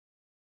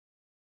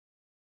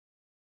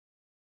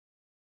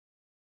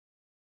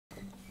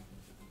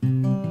Took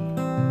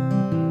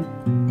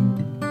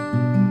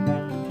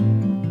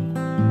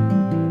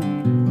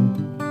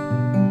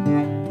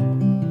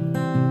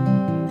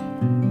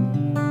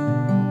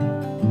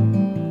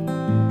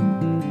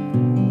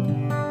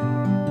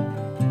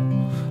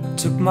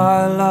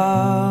my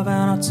love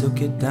and I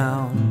took it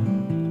down.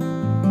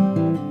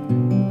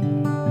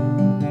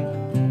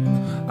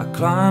 I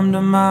climbed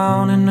a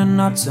mountain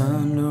and I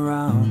turned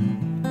around,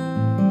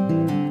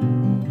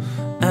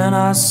 and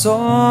I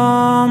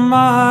saw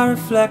my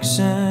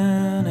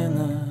reflection in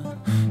the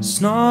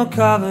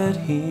snow-covered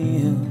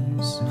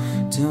hills,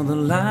 till the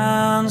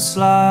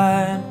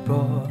landslide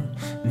brought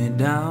me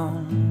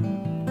down.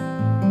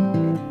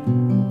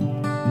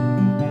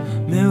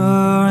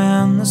 Mirror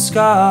in the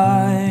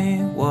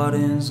sky, what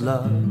is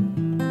love?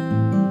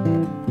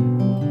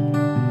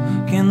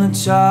 Can the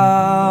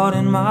child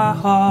in my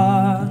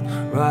heart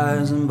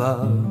rise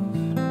above?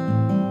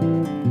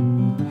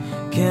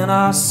 Can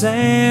I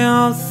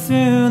sail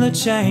through the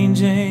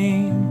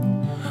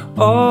changing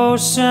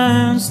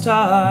ocean's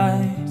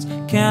tides?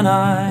 Can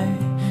I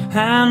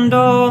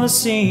handle the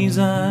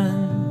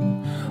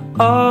season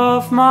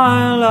of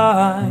my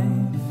life?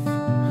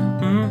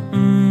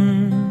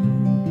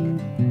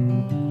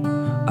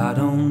 I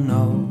don't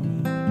know.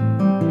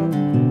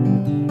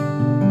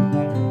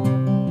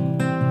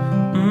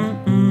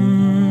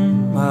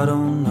 I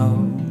don't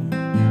know.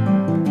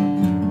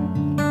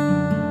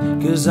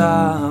 'Cause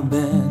I've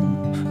been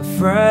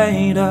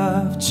afraid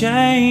of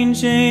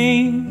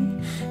changing,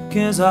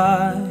 'cause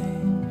I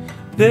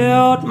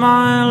built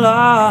my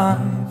life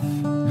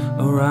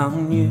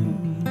around you.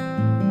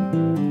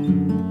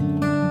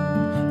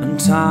 And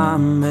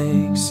time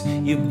makes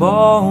you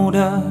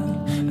bolder,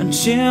 and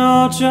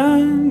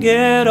children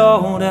get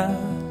older,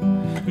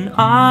 and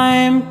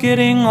I'm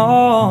getting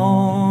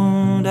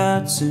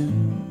older too.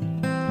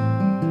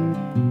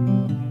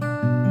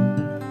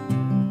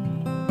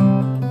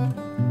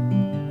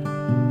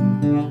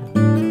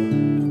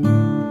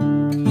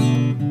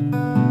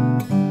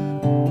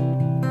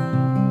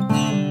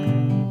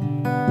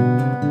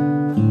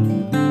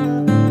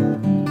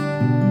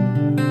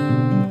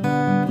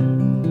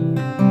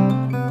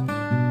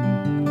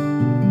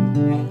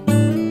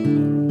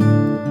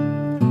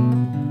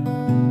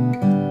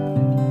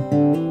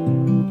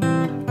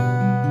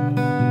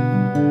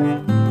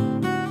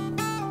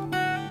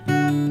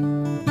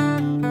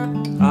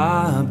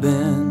 I've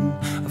been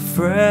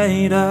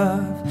afraid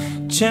of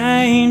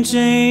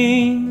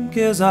changing,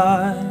 'cause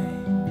I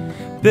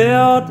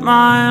built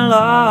my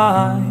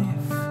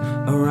life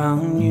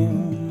around you.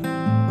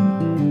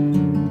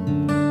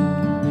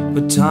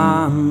 But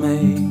time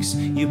makes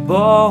you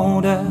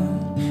bolder,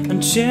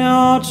 and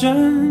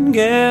children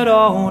get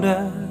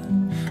older,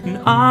 and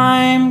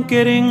I'm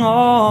getting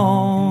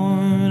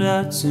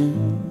older too.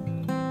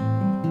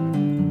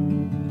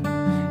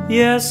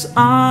 Yes,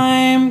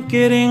 I'm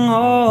getting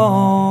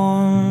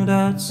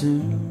older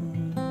too.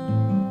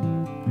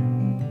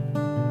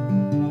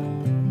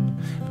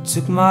 You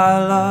took my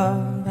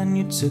love and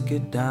you took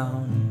it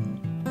down.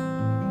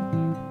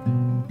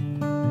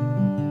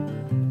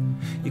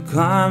 You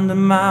climbed a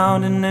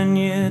mountain and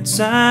you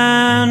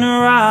turned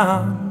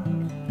around.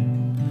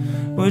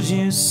 Would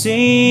you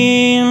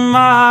see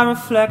my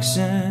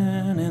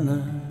reflection in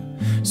the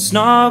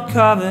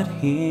snow-covered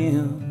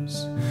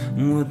hills?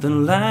 And would the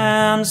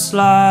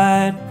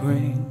landslide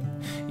bring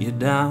you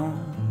down?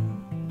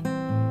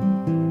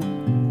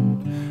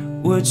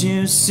 Would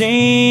you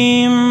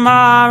see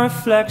my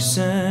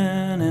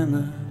reflection in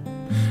the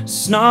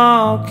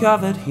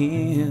snow-covered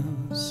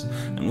hills?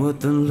 And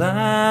would the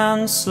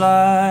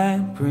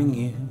landslide bring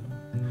you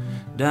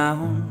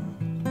down?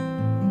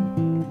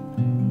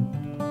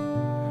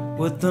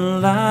 Would the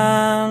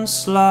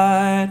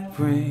landslide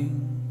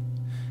bring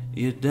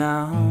you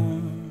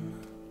down?